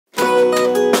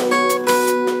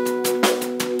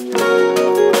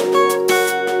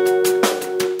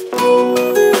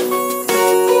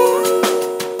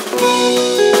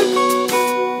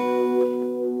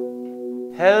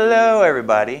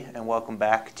welcome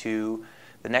back to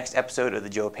the next episode of the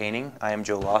Joe Painting. I am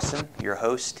Joe Lawson, your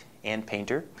host and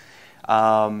painter.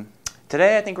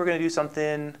 Today I think we're going to do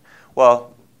something,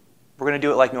 well, we're going to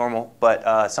do it like normal,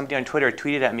 but somebody on Twitter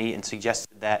tweeted at me and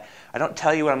suggested that I don't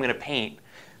tell you what I'm going to paint,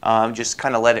 just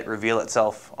kind of let it reveal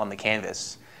itself on the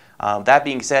canvas. That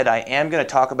being said, I am going to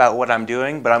talk about what I'm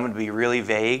doing, but I'm going to be really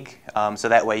vague, so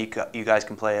that way you guys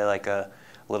can play like a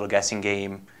little guessing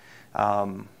game.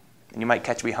 And you might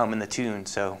catch me humming the tune,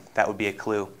 so that would be a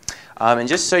clue. And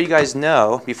just so you guys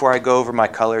know, before I go over my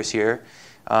colors here,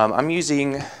 I'm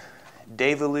using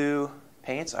Devalu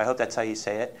paints. I hope that's how you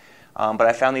say it. But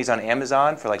I found these on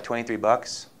Amazon for like 23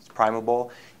 bucks. It's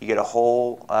primable. You get a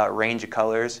whole range of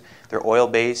colors. They're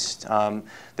oil-based.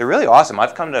 They're really awesome.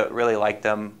 I've come to really like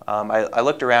them. I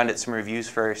looked around at some reviews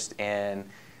first, and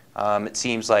it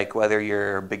seems like whether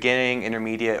you're beginning,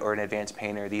 intermediate, or an advanced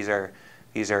painter, these are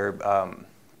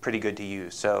pretty good to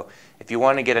use. So if you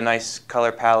want to get a nice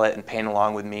color palette and paint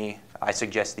along with me, I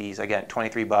suggest these. Again,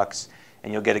 23 bucks,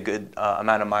 and you'll get a good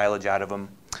amount of mileage out of them.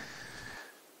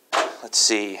 Let's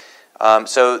see.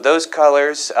 So those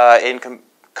colors, in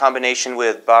combination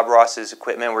with Bob Ross's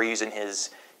equipment, we're using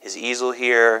his easel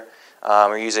here.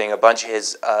 We're using a bunch of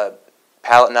his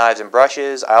palette knives and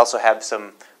brushes. I also have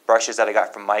some brushes that I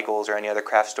got from Michael's or any other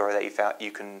craft store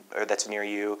that or that's near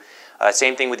you.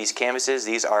 Same thing with these canvases.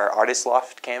 These are Artist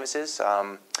Loft canvases.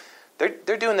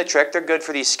 They're doing the trick. They're good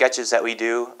for these sketches that we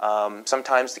do.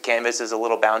 Sometimes the canvas is a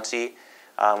little bouncy,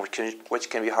 which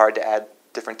can be hard to add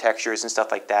different textures and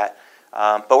stuff like that.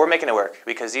 But we're making it work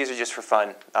because these are just for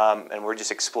fun, and we're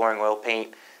just exploring oil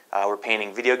paint. We're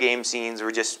painting video game scenes.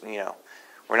 We're just,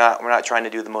 we're not trying to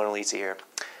do the Mona Lisa here.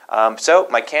 So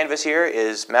my canvas here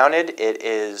is mounted. It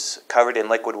is covered in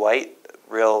liquid white,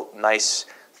 real nice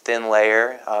thin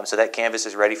layer. So that canvas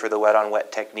is ready for the wet on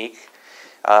wet technique.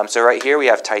 So right here we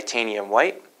have titanium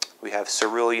white, we have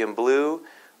cerulean blue,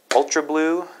 ultra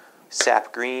blue,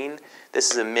 sap green.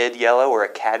 This is a mid yellow or a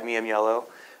cadmium yellow.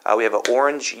 We have an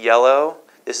orange yellow.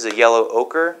 This is a yellow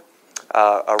ochre,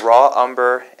 a raw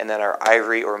umber, and then our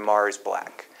ivory or Mars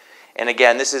black. And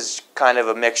again, this is kind of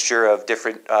a mixture of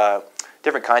different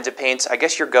kinds of paints. I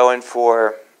guess you're going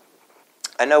for,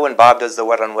 I know when Bob does the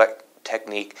wet on wet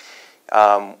technique,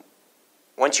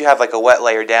 once you have like a wet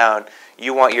layer down,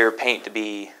 you want your paint to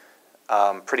be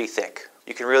pretty thick.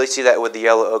 You can really see that with the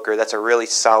yellow ochre. That's a really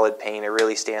solid paint. It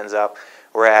really stands up.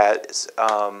 Whereas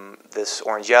this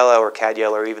orange yellow or cad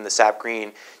yellow or even the sap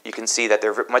green, you can see that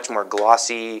they're much more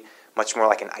glossy, much more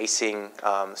like an icing.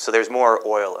 So there's more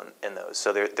oil in those.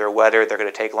 So they're wetter. They're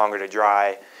going to take longer to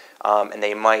dry. And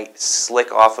they might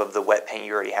slick off of the wet paint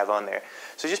you already have on there.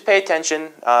 So just pay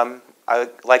attention. I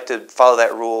like to follow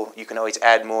that rule. You can always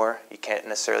add more. You can't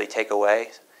necessarily take away.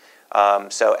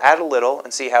 So add a little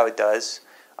and see how it does.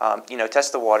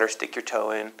 Test the water, stick your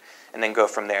toe in, and then go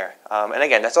from there. And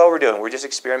again, that's all we're doing. We're just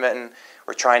experimenting.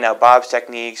 We're trying out Bob's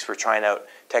techniques. We're trying out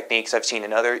techniques I've seen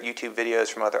in other YouTube videos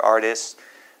from other artists.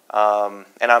 And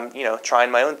I'm,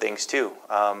 trying my own things too.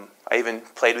 I even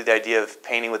played with the idea of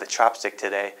painting with a chopstick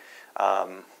today. I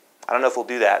don't know if we'll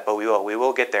do that, but we will. We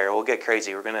will get there. We'll get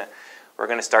crazy. We're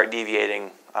gonna start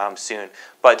deviating soon.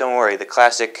 But don't worry, the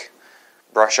classic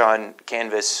brush-on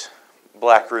canvas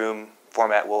black room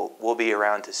format will be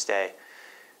around to stay.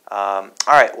 All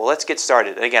right, well, let's get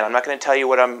started. And again, I'm not going to tell you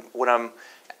what I'm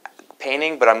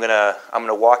painting, but I'm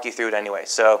gonna walk you through it anyway.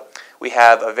 So we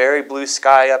have a very blue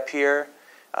sky up here,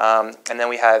 and then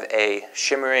we have a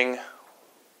shimmering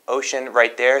ocean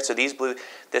right there. So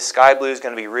this sky blue is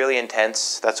going to be really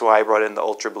intense. That's why I brought in the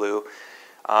ultra blue.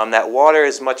 That water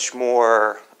is much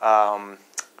more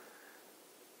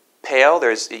pale.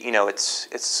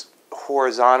 It's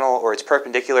horizontal or it's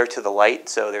perpendicular to the light,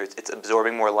 so it's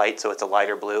absorbing more light, so it's a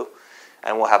lighter blue.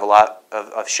 And we'll have a lot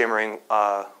of shimmering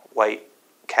white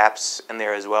caps in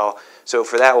there as well. So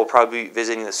for that, we'll probably be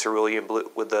visiting the cerulean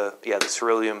blue with the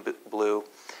cerulean blue.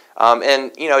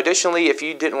 And additionally, if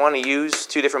you didn't want to use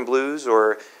two different blues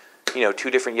or two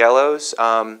different yellows,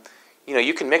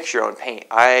 you can mix your own paint.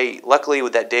 Luckily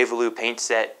with that Devalu paint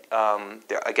set,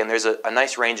 there's a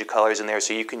nice range of colors in there,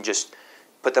 so you can just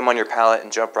put them on your palette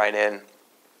and jump right in,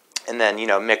 and then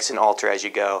mix and alter as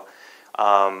you go.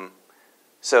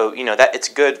 So that it's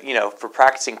good. For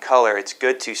practicing color, it's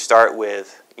good to start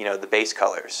with the base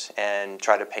colors and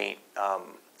try to paint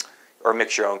or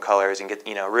mix your own colors and get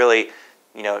really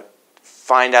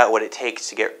find out what it takes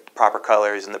to get proper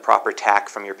colors and the proper tack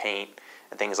from your paint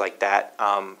and things like that.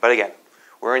 But again,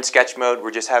 we're in sketch mode.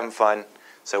 We're just having fun,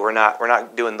 so we're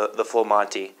not doing the full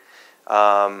Monty.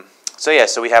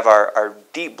 So we have our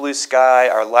deep blue sky,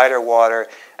 our lighter water,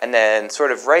 and then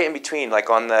sort of right in between, like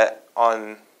on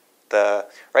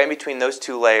right in between those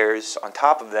two layers, on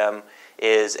top of them,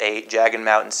 is a jagged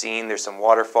mountain scene. There's some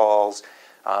waterfalls,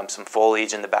 some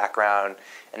foliage in the background,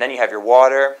 and then you have your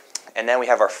water, and then we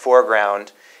have our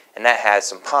foreground, and that has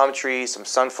some palm trees, some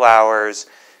sunflowers,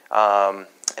 and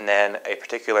then a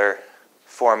particular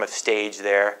form of stage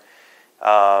there.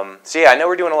 So yeah, I know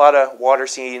we're doing a lot of water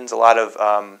scenes, a lot of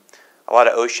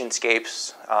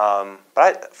oceanscapes,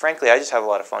 but frankly, I just have a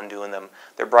lot of fun doing them.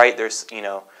 They're bright, they're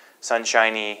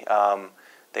sunshiny.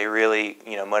 They really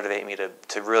motivate me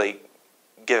to really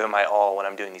give it my all when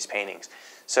I'm doing these paintings.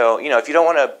 So if you don't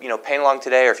want to paint along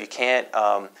today, or if you can't,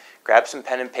 grab some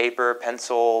pen and paper,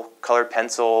 pencil, colored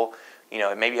pencil.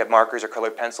 Maybe you have markers or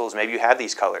colored pencils. Maybe you have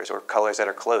these colors or colors that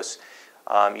are close.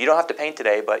 You don't have to paint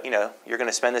today, but you're going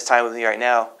to spend this time with me right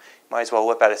now. Might as well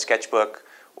whip out a sketchbook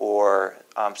or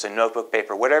some notebook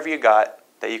paper, whatever you got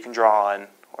that you can draw on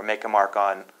or make a mark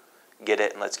on. Get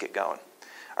it and let's get going.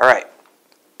 All right,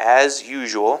 as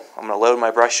usual, I'm going to load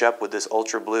my brush up with this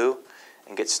ultra blue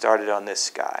and get started on this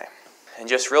sky. And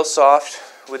just real soft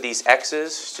with these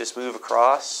X's, just move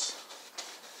across.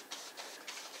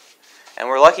 And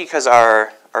we're lucky because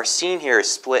our scene here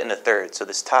is split into thirds. So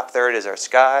this top third is our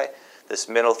sky, this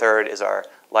middle third is our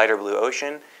lighter blue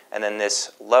ocean, and then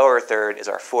this lower third is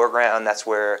our foreground. That's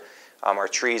where our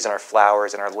trees and our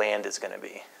flowers and our land is going to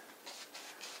be.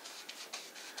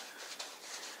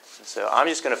 And so I'm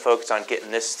just going to focus on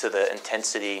getting this to the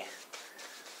intensity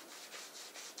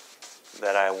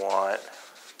that I want.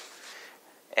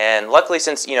 And luckily,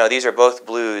 since these are both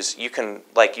blues, you can,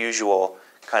 like usual,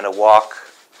 kind of walk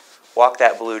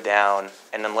that blue down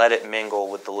and then let it mingle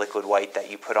with the liquid white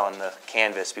that you put on the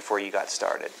canvas before you got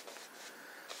started.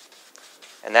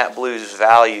 And that blue's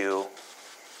value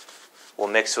will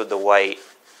mix with the white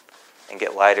and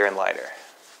get lighter and lighter.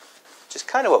 Just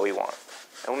kind of what we want.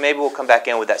 And maybe we'll come back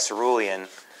in with that cerulean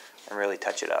and really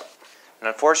touch it up. And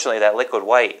unfortunately, that liquid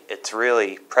white, it's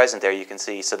really present there, you can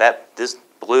see. So that this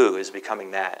blue is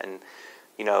becoming that. And,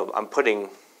 I'm putting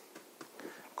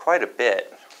quite a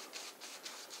bit.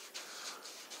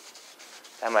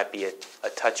 That might be a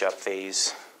touch-up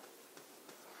phase.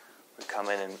 We come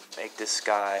in and make this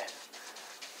sky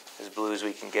as blue as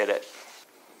we can get it.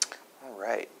 All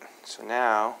right, so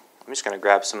now I'm just going to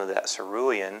grab some of that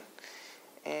cerulean,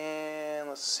 and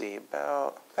let's see,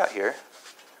 about here.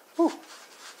 Whew.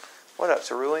 What up,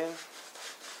 cerulean?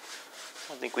 I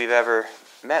don't think we've ever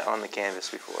met on the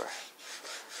canvas before,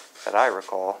 that I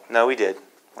recall. No, we did,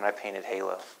 when I painted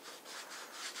Halo.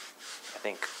 I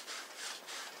think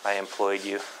I employed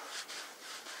you.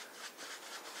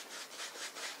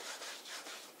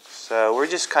 So we're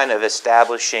just kind of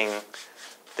establishing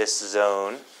this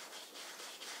zone.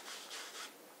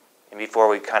 And before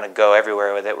we kind of go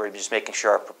everywhere with it, we're just making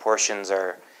sure our proportions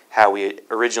are how we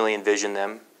originally envisioned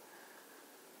them,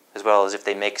 as well as if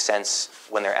they make sense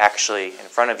when they're actually in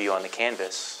front of you on the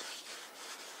canvas.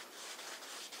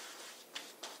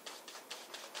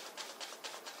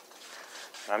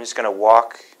 And I'm just going to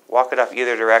walk it up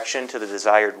either direction to the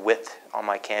desired width on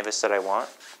my canvas that I want.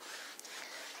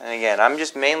 And again, I'm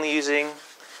just mainly using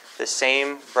the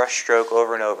same brush stroke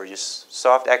over and over, just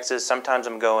soft X's. Sometimes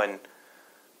I'm going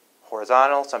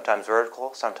horizontal, sometimes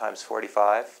vertical, sometimes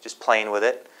 45, just playing with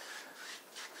it.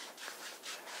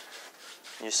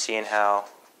 And just seeing how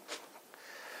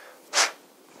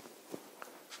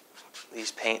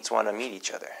these paints want to meet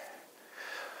each other.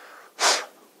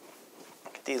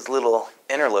 Get these little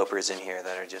interlopers in here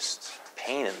that are just a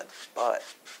pain in the butt.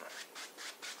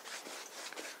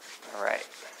 All right.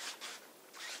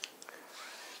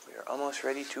 We are almost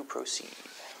ready to proceed.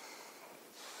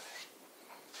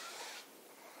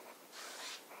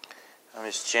 I'm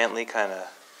just gently kind of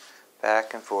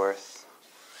back and forth,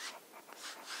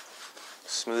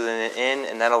 smoothing it in,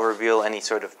 and that'll reveal any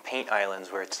sort of paint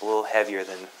islands where it's a little heavier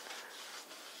than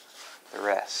the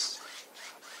rest.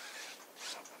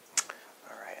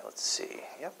 All right, let's see.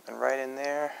 Yep, and right in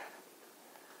there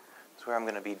is where I'm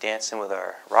going to be dancing with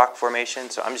our rock formation.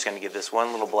 So I'm just going to give this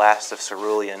one little blast of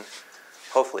cerulean.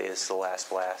 Hopefully it's the last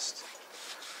blast.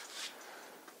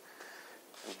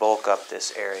 And bulk up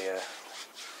this area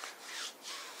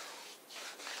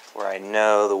where I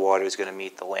know the water is going to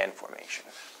meet the land formation.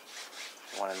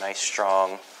 I want a nice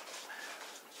strong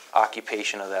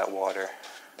occupation of that water.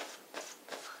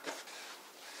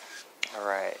 All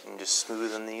right, and just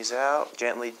smoothing these out,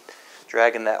 gently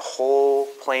dragging that whole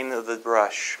plane of the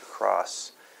brush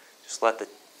across. Just let that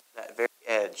very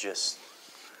edge just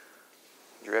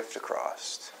drift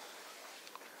across.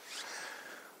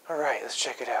 All right, let's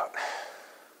check it out.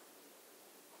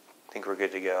 I think we're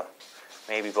good to go.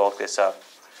 Maybe bulk this up.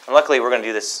 And luckily we're going to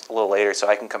do this a little later so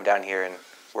I can come down here and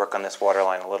work on this water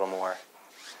line a little more.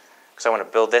 Because I want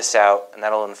to build this out, and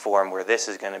that'll inform where this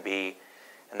is going to be,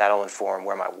 and that'll inform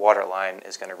where my water line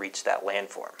is going to reach that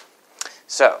landform.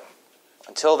 So,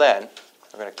 until then,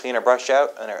 we're going to clean our brush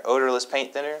out and our odorless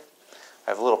paint thinner. I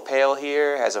have a little pail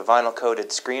here, has a vinyl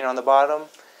coated screen on the bottom.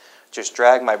 Just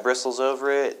drag my bristles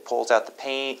over it, pulls out the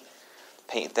paint.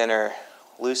 Paint thinner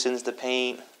loosens the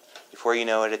paint. Before you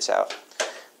know it, it's out.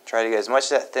 Try to get as much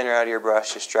of that thinner out of your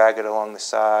brush. Just drag it along the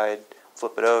side,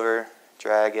 flip it over,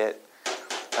 drag it.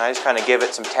 And I just kind of give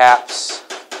it some taps,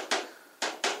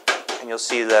 and you'll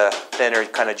see the thinner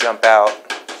kind of jump out.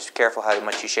 Just be careful how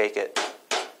much you shake it.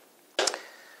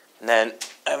 And then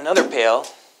I have another pail.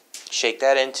 Shake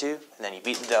that into, and then you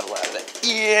beat the devil out of it.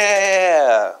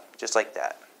 Yeah! Just like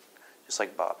that. Just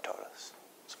like Bob taught us.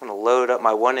 So I'm going to load up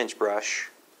my 1-inch brush.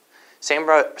 Same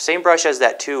brush as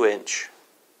that 2-inch.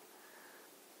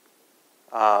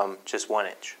 Just 1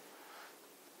 inch.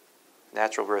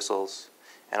 Natural bristles.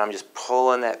 And I'm just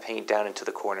pulling that paint down into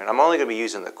the corner. And I'm only going to be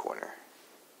using the corner.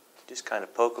 Just kind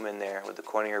of poke them in there with the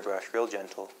corner of your brush, real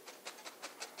gentle.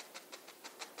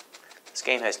 This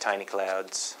game has tiny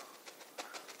clouds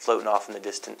floating off in the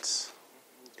distance.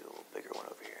 Do a little bigger one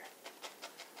over here.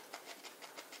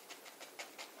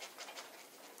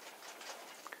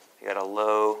 You got a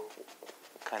low,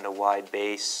 kind of wide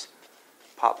base,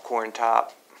 popcorn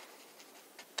top.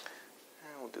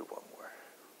 And we'll do one more,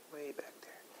 way back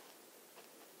there.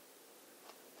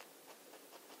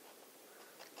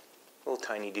 Little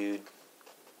tiny dude.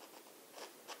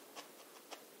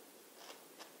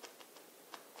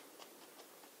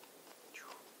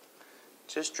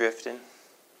 Just drifting.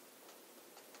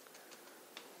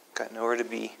 Got nowhere to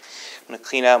be. I'm going to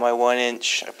clean out my 1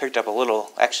 inch. I picked up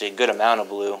actually a good amount of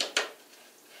blue.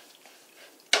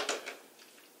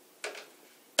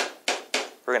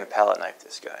 We're going to palette knife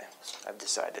this guy, I've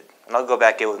decided. And I'll go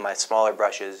back in with my smaller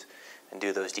brushes and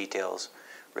do those details.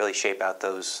 Really shape out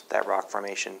that rock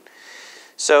formation.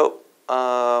 So,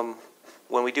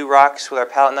 when we do rocks with our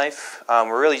palette knife,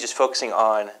 we're really just focusing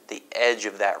on the edge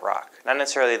of that rock, not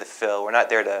necessarily the fill. We're not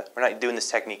doing this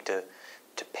technique to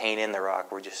paint in the rock.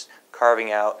 We're just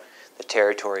carving out the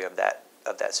territory of that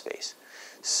space.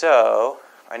 So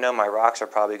I know my rocks are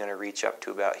probably going to reach up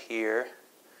to about here.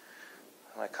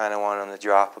 I kind of want them to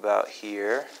drop about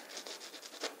here.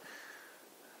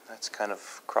 That's kind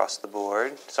of across the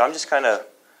board. So I'm just kind of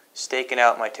staking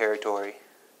out my territory.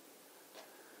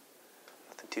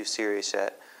 Too serious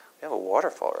yet. We have a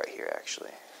waterfall right here,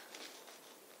 actually.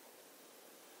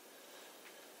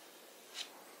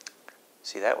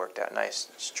 See, that worked out nice.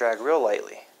 Just drag real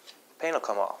lightly. Paint will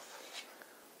come off.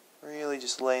 Really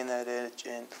just laying that edge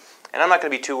in. And I'm not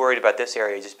going to be too worried about this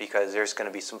area just because there's going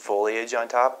to be some foliage on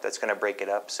top that's going to break it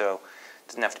up, so it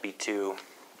doesn't have to be too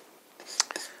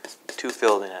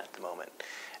filled in at the moment.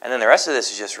 And then the rest of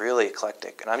this is just really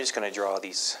eclectic, and I'm just going to draw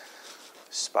these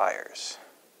spires.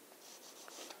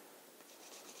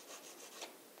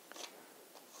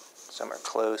 Some are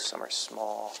close, some are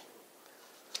small.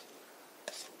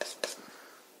 Is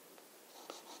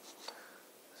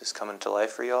this coming to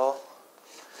life for y'all?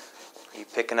 Are you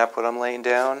picking up what I'm laying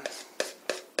down?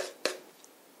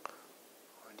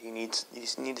 Or do you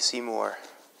just need to see more?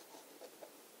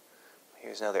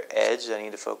 Here's another edge that I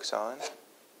need to focus on.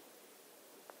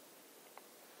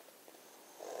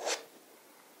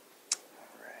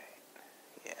 Alright.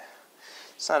 Yeah.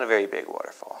 It's not a very big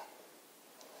waterfall.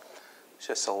 It's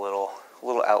just a little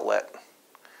outlet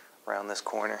around this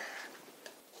corner.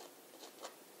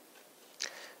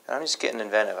 And I'm just getting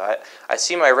inventive. I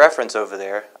see my reference over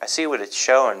there. I see what it's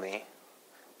showing me,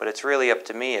 but it's really up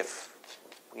to me if,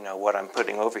 what I'm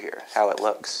putting over here, how it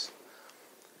looks.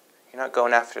 You're not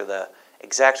going after the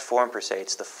exact form per se.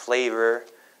 It's the flavor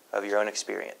of your own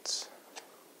experience.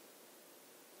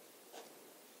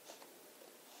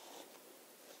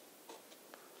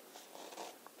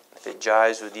 If it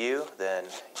jives with you, then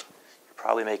you're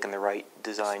probably making the right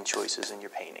design choices in your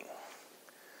painting.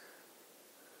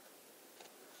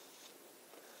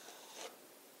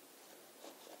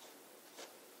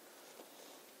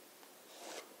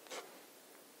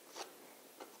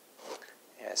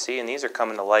 Yeah, see, and these are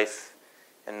coming to life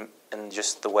in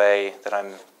just the way that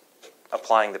I'm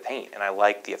applying the paint, and I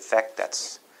like the effect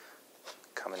that's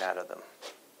coming out of them.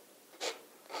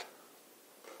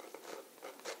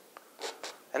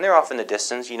 And they're off in the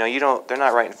distance. They're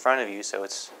not right in front of you, so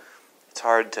it's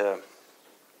hard to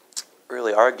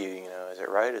really argue. Is it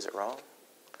right? Is it wrong?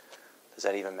 Does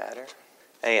that even matter?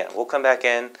 And yeah, we'll come back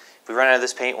in. If we run out of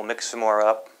this paint, we'll mix some more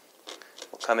up.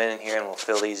 We'll come in here and we'll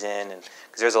fill these in,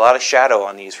 because there's a lot of shadow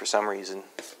on these for some reason.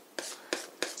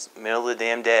 It's the middle of the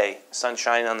damn day, sun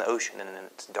shining on the ocean, and then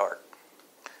it's dark.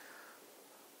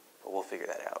 but we'll figure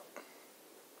that out.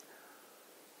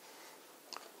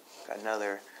 Got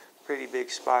another pretty big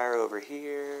spire over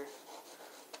here.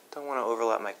 Don't want to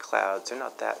overlap my clouds. They're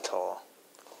not that tall.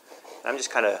 And I'm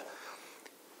just kind of,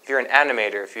 if you're an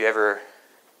animator, if you ever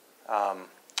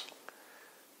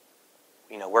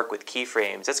work with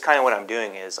keyframes, that's kind of what I'm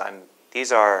doing.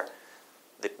 These are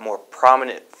the more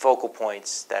prominent focal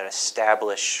points that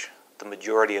establish the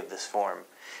majority of this form.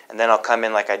 And then I'll come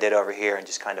in like I did over here and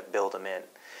just kind of build them in.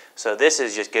 So this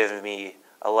is just giving me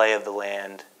a lay of the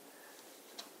land,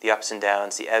 the ups and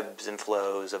downs, the ebbs and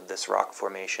flows of this rock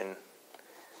formation,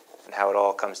 and how it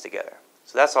all comes together.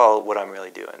 So that's all what I'm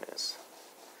really doing is.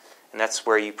 And that's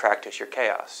where you practice your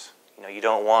chaos. You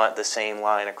don't want the same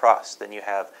line across. Then you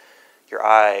have your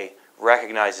eye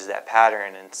recognizes that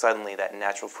pattern, and suddenly that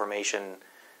natural formation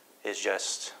is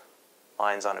just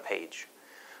lines on a page.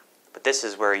 But this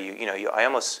is where I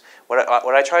almost what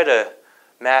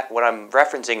I'm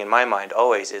referencing in my mind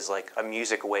always is like a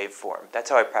music waveform. That's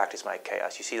how I practice my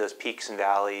chaos. You see those peaks and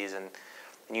valleys, and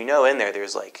in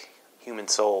there's like human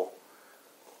soul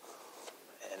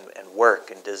and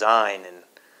work and design and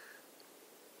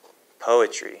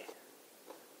poetry.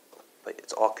 But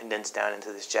it's all condensed down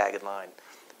into this jagged line.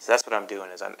 So that's what I'm doing,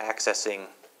 is I'm accessing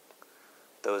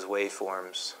those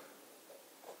waveforms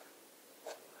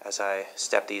as I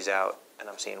step these out, and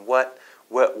I'm seeing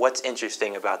what's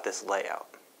interesting about this layout.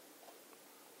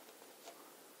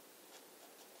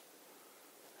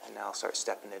 And now I'll start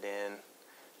stepping it in.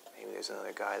 Maybe there's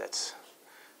another guy that's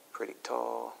pretty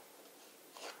tall.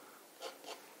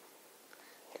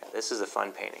 Yeah, this is a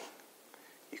fun painting.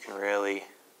 You can really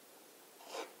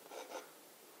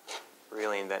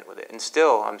invent with it. And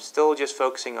I'm still just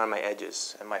focusing on my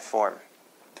edges and my form.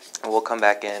 And we'll come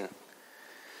back in,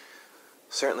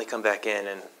 certainly come back in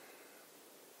and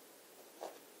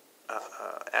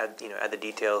add the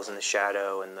details and the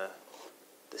shadow and the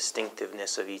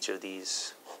distinctiveness of each of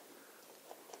these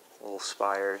little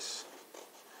spires,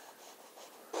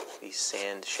 these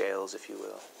sand shales, if you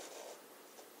will.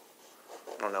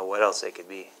 I don't know what else they could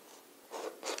be.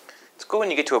 It's cool when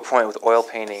you get to a point with oil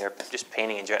painting or just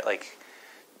painting in general,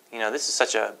 this is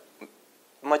such a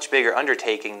much bigger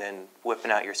undertaking than whipping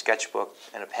out your sketchbook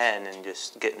and a pen and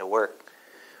just getting to work.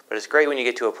 But it's great when you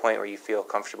get to a point where you feel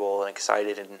comfortable and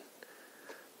excited and,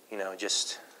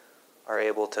 just are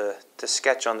able to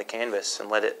sketch on the canvas and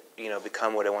let it,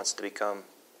 become what it wants to become.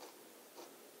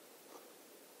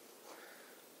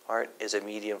 Art is a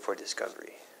medium for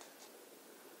discovery.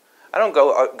 I don't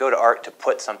go to art to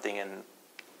put something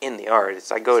in the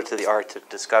art. I go to the art to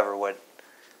discover what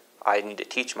I need to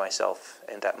teach myself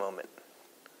in that moment.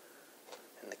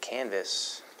 And the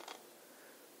canvas,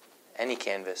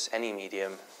 any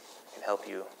medium, can help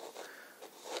you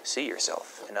see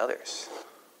yourself in others.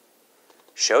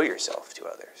 Show yourself to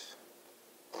others.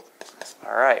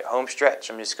 All right, home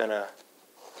stretch. I'm just going to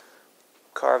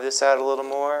carve this out a little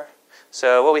more.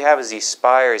 So what we have is these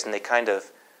spires, and they kind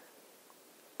of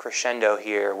crescendo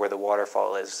here where the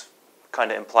waterfall is.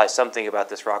 Kind of implies something about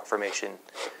this rock formation.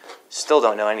 Still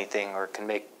don't know anything or can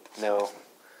make no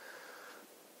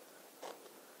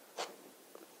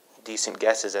decent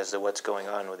guesses as to what's going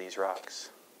on with these rocks.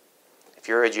 If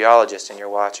you're a geologist and you're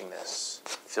watching this,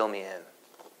 fill me in.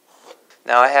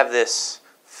 Now I have this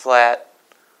flat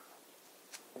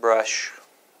brush.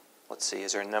 Let's see,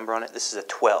 is there a number on it? This is a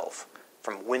 12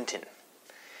 from Winton.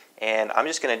 And I'm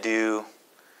just going to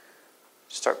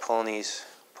start pulling these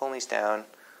down,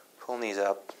 pulling these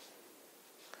up,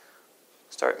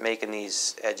 start making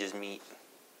these edges meet.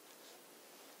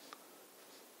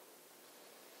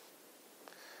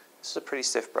 This is a pretty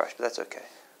stiff brush, but that's okay.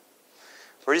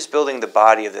 We're just building the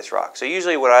body of this rock. So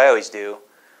usually what I always do,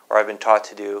 or I've been taught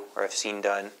to do, or I've seen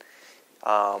done,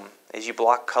 is you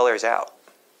block colors out.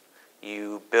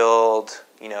 You build,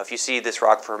 if you see this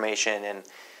rock formation and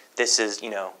this is,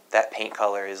 that paint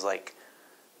color is like,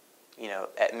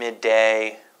 at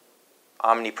midday,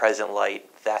 omnipresent light,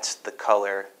 that's the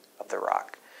color of the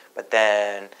rock. But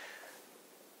then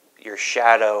your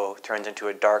shadow turns into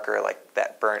a darker, like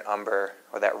that burnt umber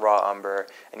or that raw umber,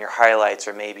 and your highlights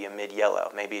are maybe a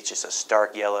mid-yellow. Maybe it's just a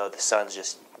stark yellow, the sun's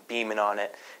just beaming on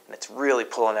it, and it's really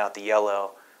pulling out the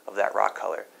yellow of that rock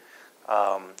color.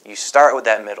 You start with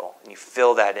that middle, and you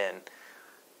fill that in, and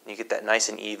you get that nice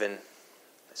and even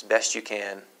as best you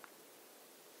can.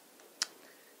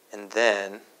 And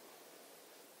then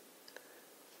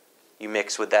you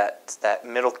mix with that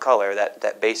middle color,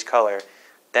 that base color.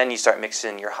 Then you start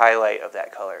mixing your highlight of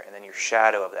that color, and then your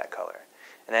shadow of that color.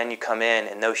 And then you come in,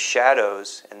 and those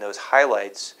shadows and those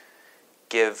highlights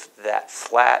give that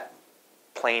flat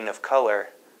plane of color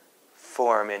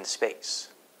form in space.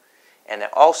 And it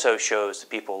also shows the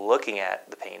people looking at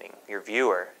the painting, your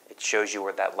viewer, it shows you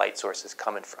where that light source is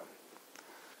coming from.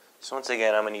 So once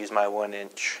again, I'm going to use my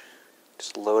 1-inch.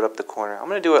 Just load up the corner. I'm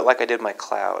going to do it like I did my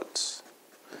clouds.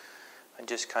 I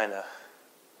just kind of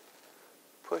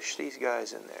push these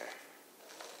guys in there.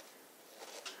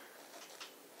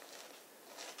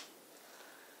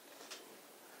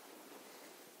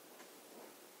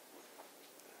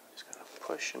 Just going to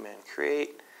push them in,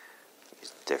 create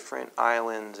these different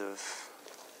islands of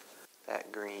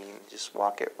that green. Just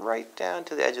walk it right down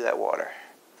to the edge of that water.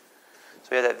 So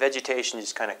we have that vegetation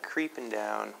just kind of creeping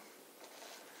down.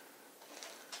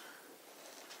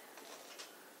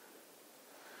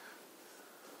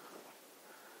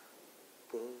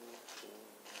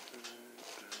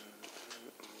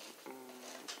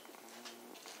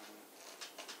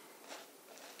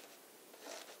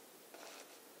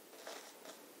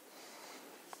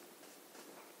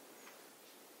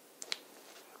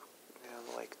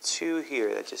 Like 2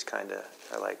 here that just kind of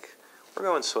are like, we're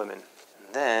going swimming.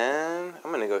 And then I'm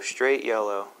going to go straight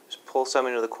yellow. Just pull some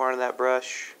into the corner of that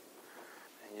brush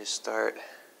and just start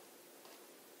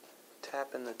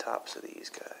tapping the tops of these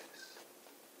guys.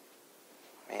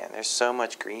 Man, there's so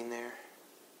much green there.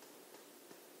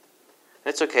 And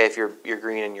it's okay if your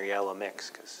green and your yellow mix,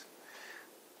 because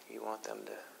you want them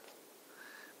to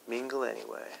mingle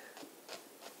anyway.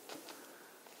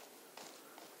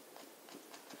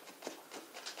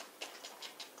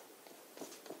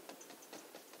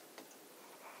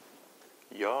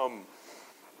 Yum.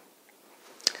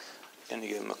 Gonna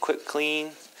give them a quick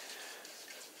clean.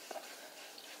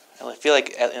 I feel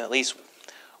like at least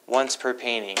once per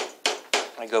painting,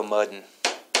 I go mudding.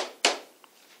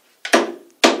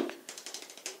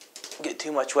 Get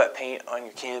too much wet paint on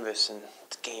your canvas and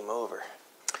it's game over.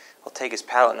 I'll take his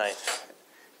palette knife,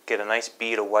 get a nice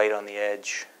bead of white on the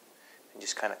edge, and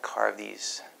just kind of carve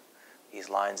these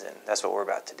lines in. That's what we're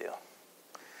about to do.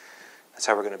 That's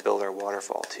how we're going to build our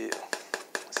waterfall too.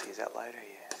 Let's see, is that lighter?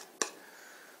 Yeah.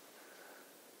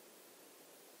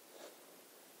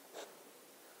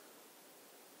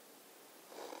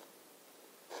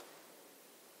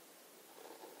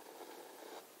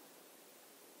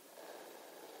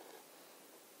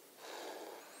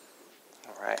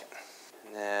 All right.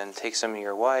 And then take some of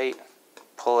your white,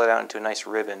 pull it out into a nice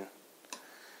ribbon,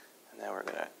 and then we're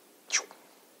going to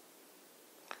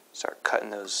start cutting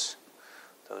those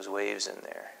waves in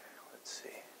there. Let's see.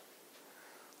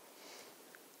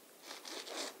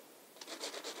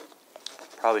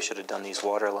 Probably should have done these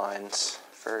water lines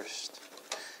first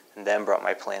and then brought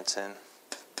my plants in.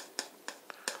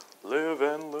 Live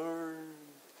and learn.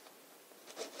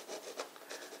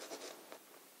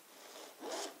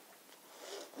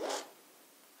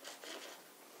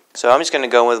 So I'm just going to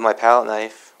go with my palette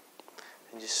knife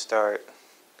and just start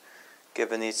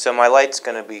giving these. So my light's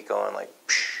going to be going like,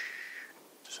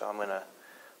 so I'm going to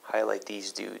highlight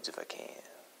these dudes if I can.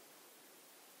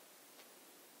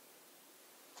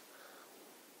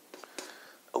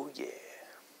 Oh yeah.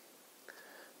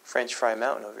 French Fry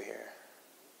Mountain over here.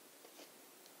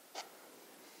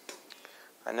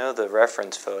 I know the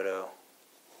reference photo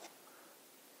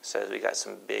says we got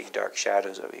some big dark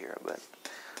shadows over here, but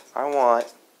I want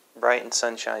bright and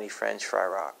sunshiny French fry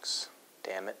rocks.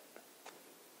 Damn it.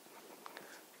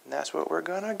 And that's what we're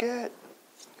gonna get.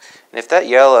 And if that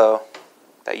yellow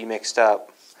that you mixed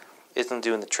up isn't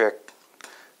doing the trick,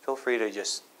 feel free to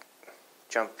just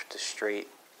jump to straight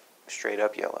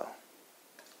up yellow.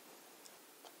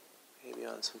 Maybe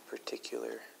on some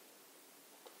particular.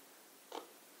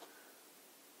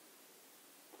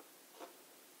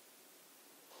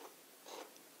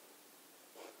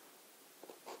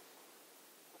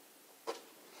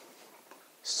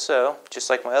 So, just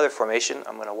like my other formation,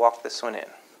 I'm going to walk this one in.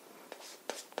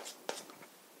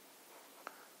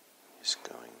 Just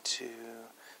going to,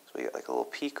 so we got like a little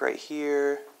peak right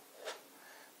here,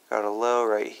 got a low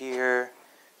right here,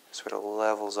 sort of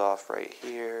levels off right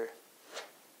here.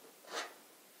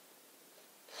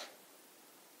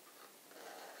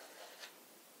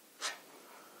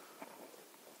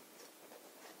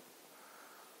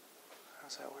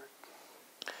 How's that work?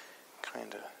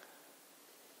 Kind of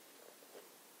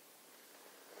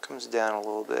comes down a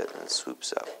little bit and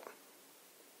swoops up.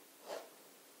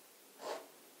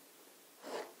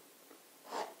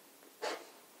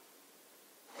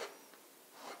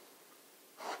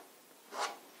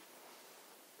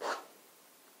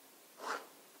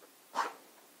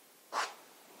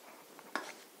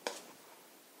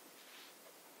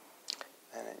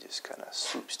 And it just kind of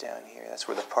swoops down here. That's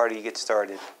where the party gets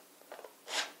started.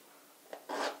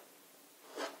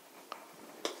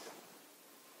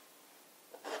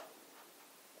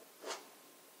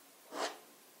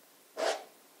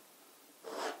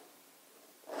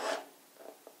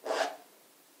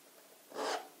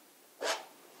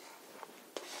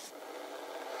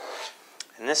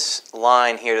 this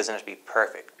line here doesn't have to be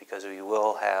perfect because we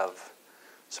will have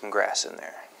some grass in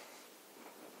there.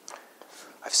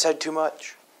 I've said too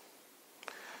much.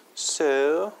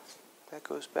 So that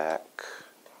goes back.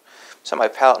 Set my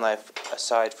palette knife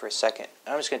aside for a second.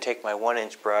 I'm just going to take my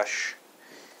 1-inch brush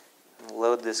and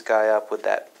load this guy up with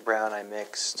that brown I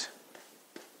mixed,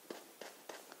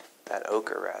 that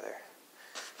ochre rather,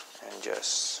 and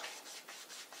just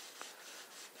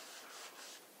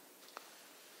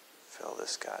fill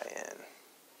this guy in.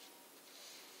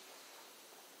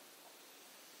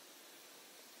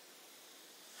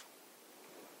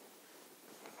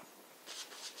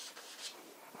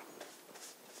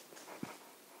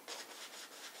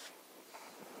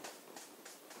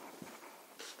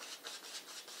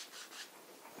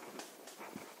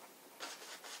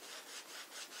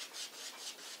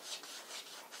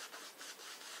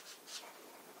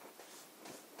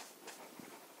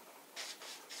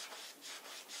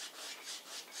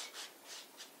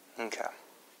 Okay,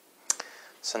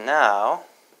 so now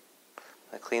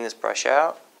I'm going to clean this brush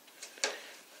out.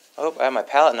 Oh, I have my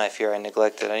palette knife here I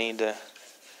neglected. I need to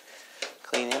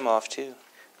clean him off too.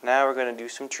 Now we're going to do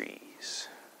some trees.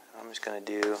 I'm just going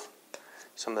to do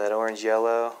some of that orange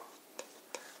yellow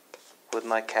with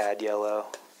my cad yellow.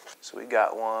 So we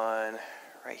got one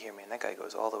right here. Man, that guy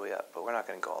goes all the way up, but we're not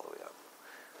going to go all the way up.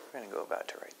 We're going to go about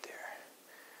to right there.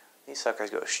 These suckers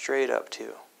go straight up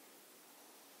too.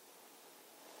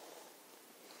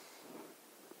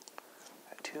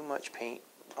 Too much paint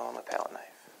on my palette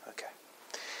knife. Okay.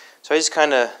 So I just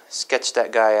kind of sketched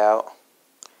that guy out.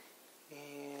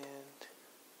 And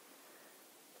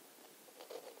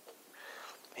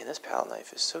man, this palette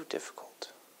knife is so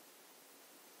difficult.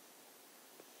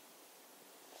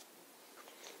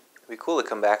 It'd be cool to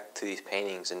come back to these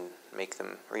paintings and remake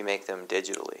them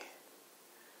digitally.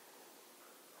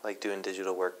 I like doing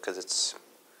digital work because it's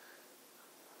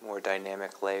more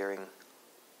dynamic layering.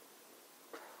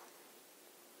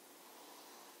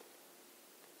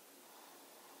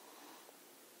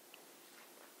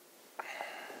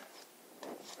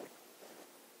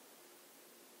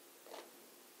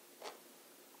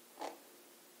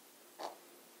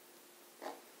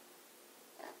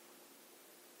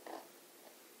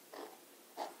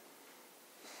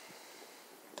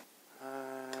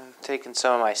 Taking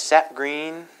some of my sap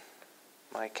green,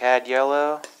 my cad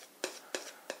yellow.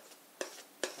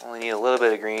 Only need a little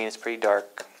bit of green, it's pretty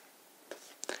dark.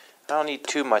 I don't need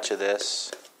too much of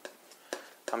this.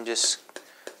 I'm just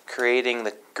creating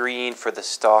the green for the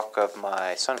stalk of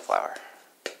my sunflower.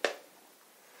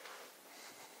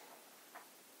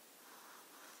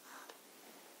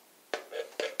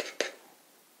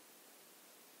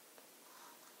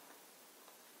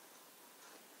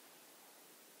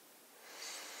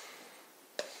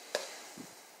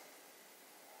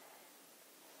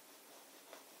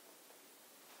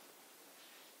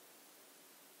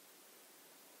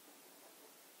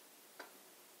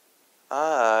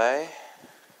 I'm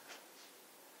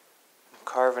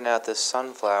carving out this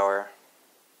sunflower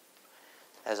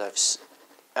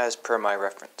as per my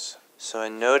reference. So I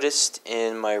noticed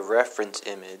in my reference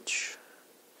image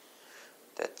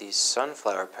that these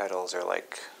sunflower petals are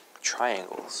like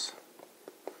triangles.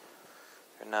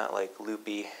 They're not like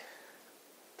loopy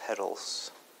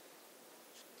petals.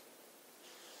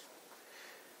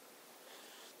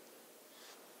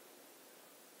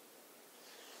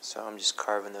 So I'm just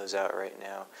carving those out right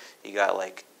now. You got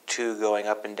like 2 going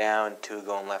up and down, 2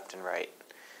 going left and right.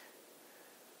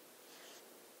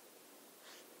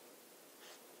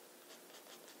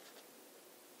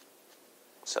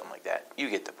 Something like that. You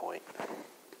get the point.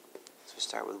 So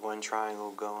start with one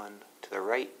triangle going to the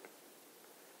right,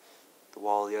 the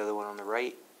wall of the other one on the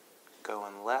right,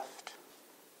 going left.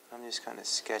 I'm just kind of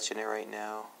sketching it right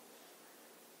now.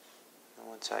 And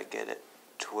once I get it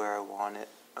to where I want it,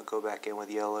 I'll go back in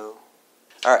with yellow.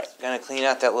 Alright, gonna clean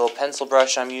out that little pencil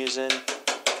brush I'm using.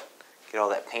 Get all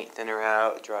that paint thinner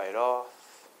out, dry it off.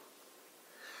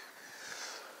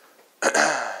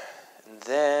 And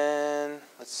then,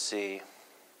 let's see.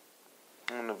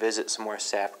 I'm gonna visit some more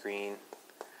sap green.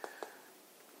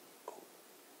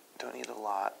 Don't need a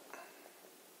lot.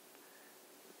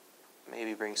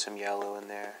 Maybe bring some yellow in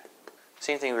there.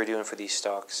 Same thing we were doing for these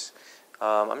stalks.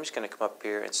 I'm just gonna come up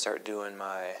here and start doing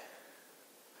my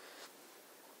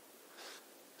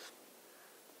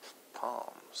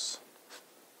palms.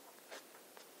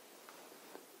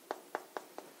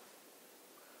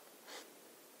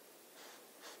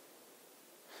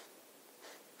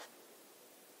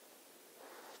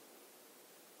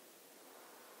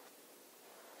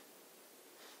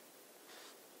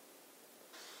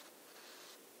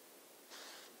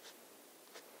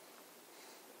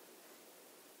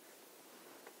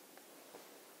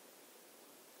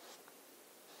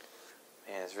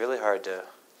 It's really hard to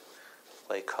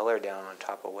lay color down on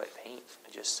top of wet paint.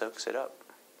 It just soaks it up.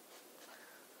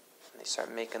 And they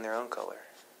start making their own color.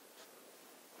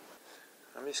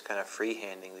 I'm just kind of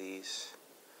freehanding these.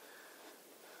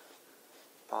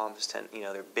 Palms tend,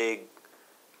 they're big,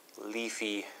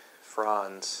 leafy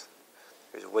fronds.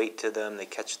 There's weight to them. They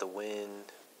catch the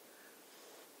wind.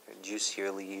 They're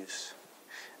juicier leaves.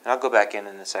 And I'll go back in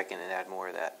a second and add more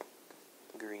of that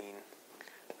green.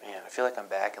 Man, I feel like I'm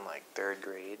back in like 3rd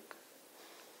grade.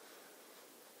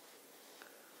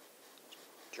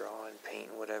 Draw and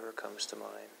paint whatever comes to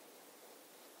mind.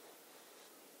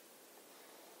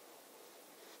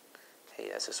 Hey,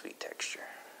 that's a sweet texture.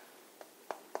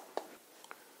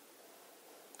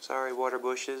 Sorry, water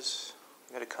bushes.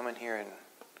 I gotta come in here and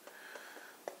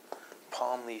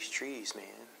palm these trees,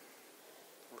 man.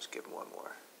 Let's give them one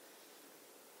more.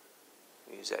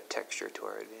 Use that texture to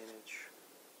our advantage.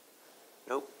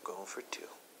 Nope, going for 2.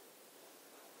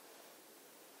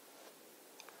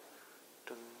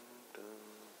 Dun, dun,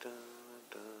 dun,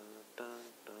 dun, dun,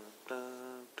 dun,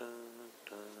 dun, dun,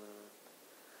 dun.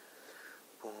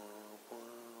 Wah, wah,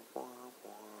 wah,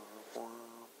 wah,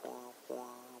 wah, wah,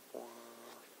 wah.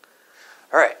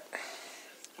 All right,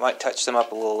 might touch them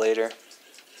up a little later.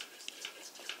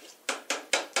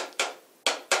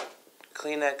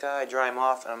 Clean that guy, dry him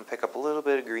off, and I'm going to pick up a little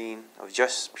bit of green, of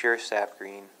just pure sap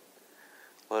green.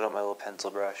 Load up my little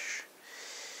pencil brush.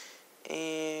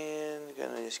 And I'm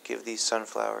going to just give these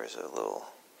sunflowers a little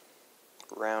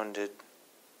rounded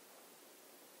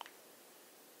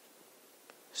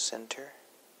center.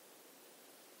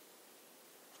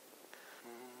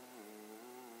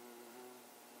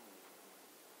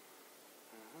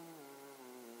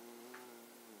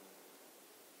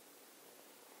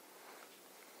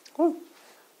 Woo.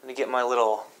 I'm going to get my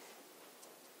little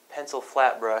pencil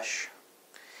flat brush,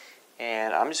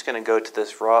 and I'm just going to go to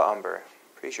this raw umber.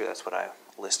 Pretty sure that's what I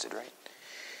listed, right?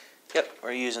 Yep,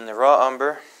 we're using the raw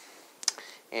umber,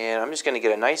 and I'm just going to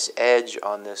get a nice edge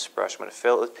on this brush. I'm going to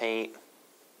fill it with paint,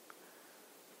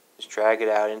 just drag it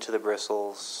out into the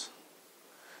bristles,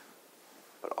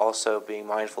 but also being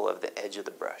mindful of the edge of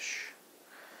the brush.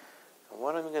 And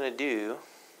what I'm going to do,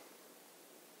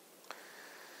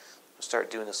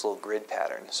 start doing this little grid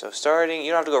pattern. So starting,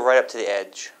 you don't have to go right up to the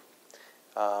edge,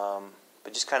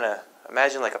 but just kind of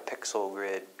imagine like a pixel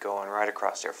grid going right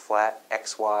across there, flat,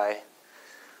 X, Y,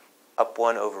 up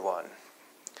 1 over 1.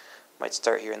 Might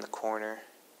start here in the corner,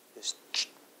 just,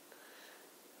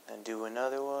 and do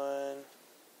another one.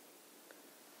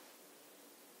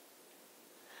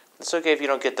 It's okay if you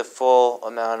don't get the full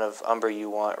amount of umber you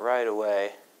want right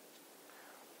away.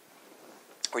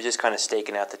 We're just kind of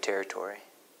staking out the territory.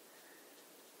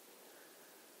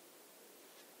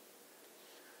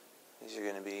 These are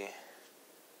going to be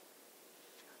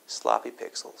sloppy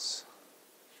pixels.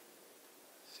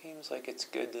 Seems like it's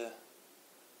good to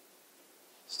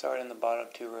start in the bottom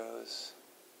 2 rows.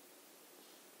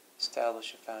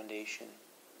 Establish a foundation.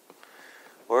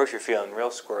 Or if you're feeling real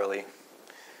squirrely,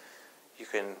 you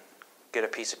can get a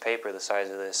piece of paper the size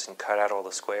of this and cut out all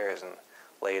the squares and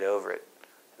lay it over it.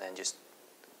 And then just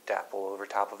dapple over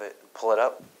top of it, pull it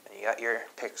up, and you got your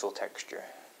pixel texture.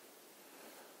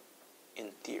 In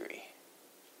theory.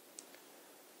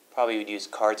 Probably would use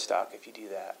cardstock if you do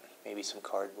that. Maybe some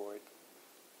cardboard.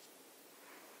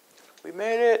 We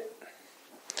made it!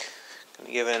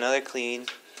 Gonna give it another clean.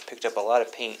 Picked up a lot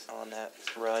of paint on that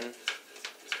run.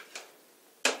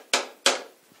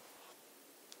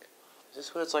 Is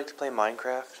this what it's like to play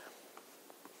Minecraft?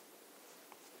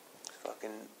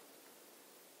 Fucking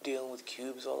dealing with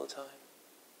cubes all the time.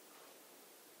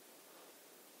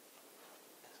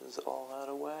 This is all out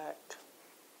of whack.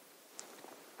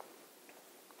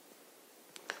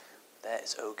 That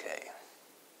is okay.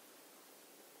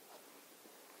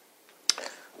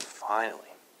 Finally.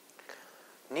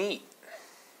 Neat.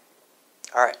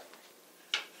 Alright.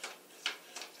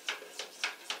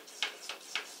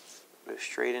 Go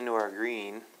straight into our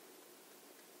green.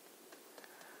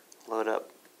 Load up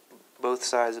both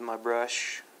sides of my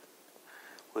brush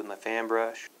with my fan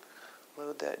brush.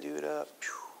 Load that dude up.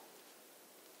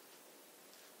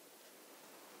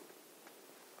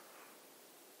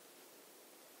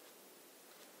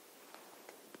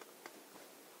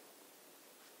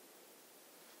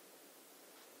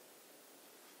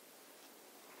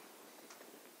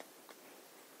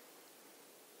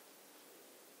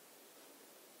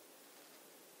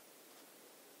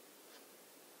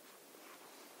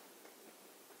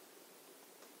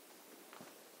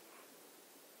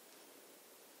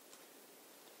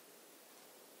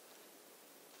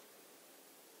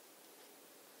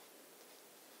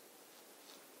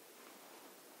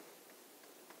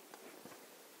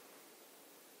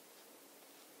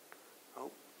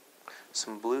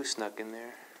 Some blue snuck in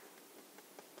there.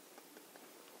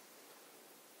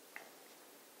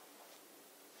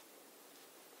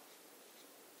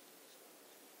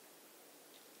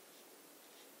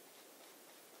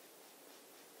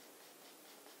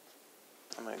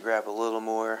 I'm going to grab a little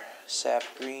more sap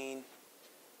green.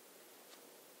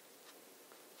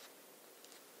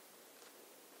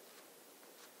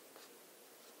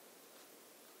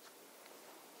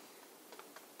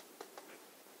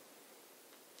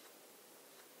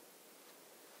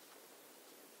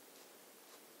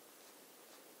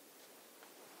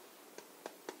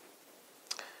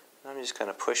 I'm just kind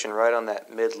of pushing right on that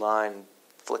midline,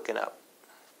 flicking up.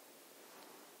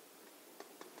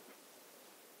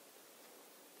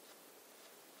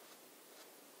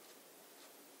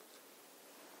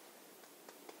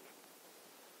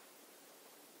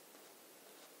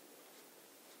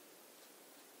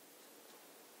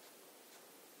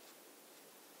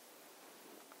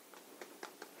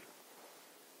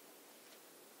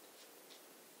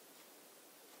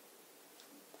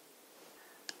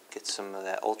 Get some of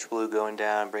that ultra blue going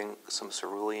down, bring some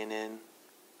cerulean in,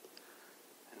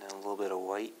 and then a little bit of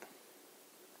white.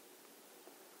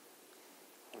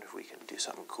 Wonder if we can do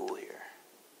something cool here.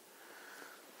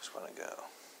 Just want to go.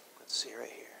 Let's see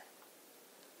right here.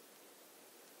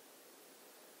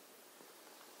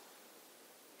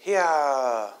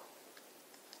 Yeah,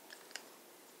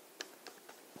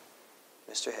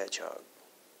 Mr. Hedgehog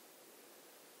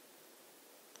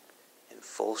in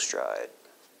full stride.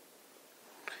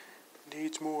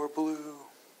 Needs more blue.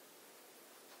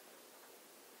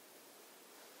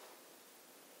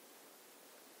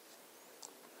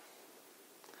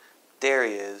 There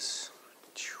he is.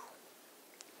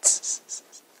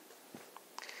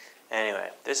 Anyway,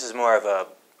 this is more of a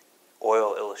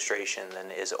oil illustration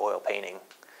than it is oil painting.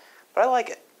 But I like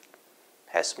it.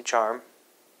 Has some charm.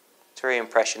 It's very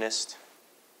impressionist.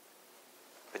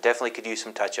 But definitely could use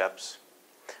some touch-ups.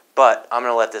 But I'm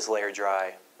going to let this layer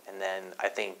dry. And then I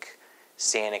think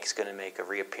Sanic's going to make a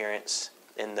reappearance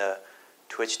in the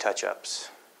Twitch touch-ups.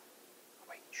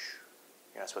 Wait, shh.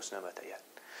 You're not supposed to know about that yet.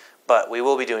 But we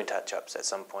will be doing touch-ups at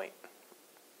some point.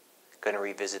 Going to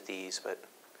revisit these, but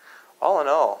all in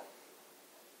all,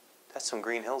 that's some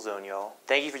Green Hill Zone, y'all.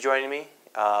 Thank you for joining me.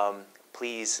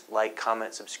 Please like,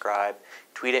 comment, subscribe.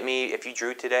 Tweet at me if you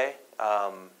drew today.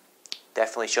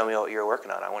 Definitely show me what you're working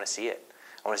on. I want to see it.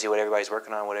 I want to see what everybody's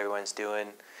working on, what everyone's doing.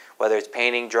 Whether it's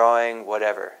painting, drawing,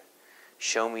 whatever.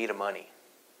 Show me the money.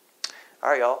 All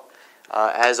right, y'all.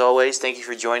 As always, thank you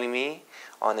for joining me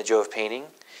on the Joe of Painting.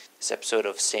 This episode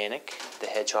of Sanic, the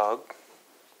Hedgehog.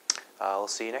 We'll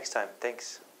see you next time.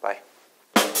 Thanks. Bye.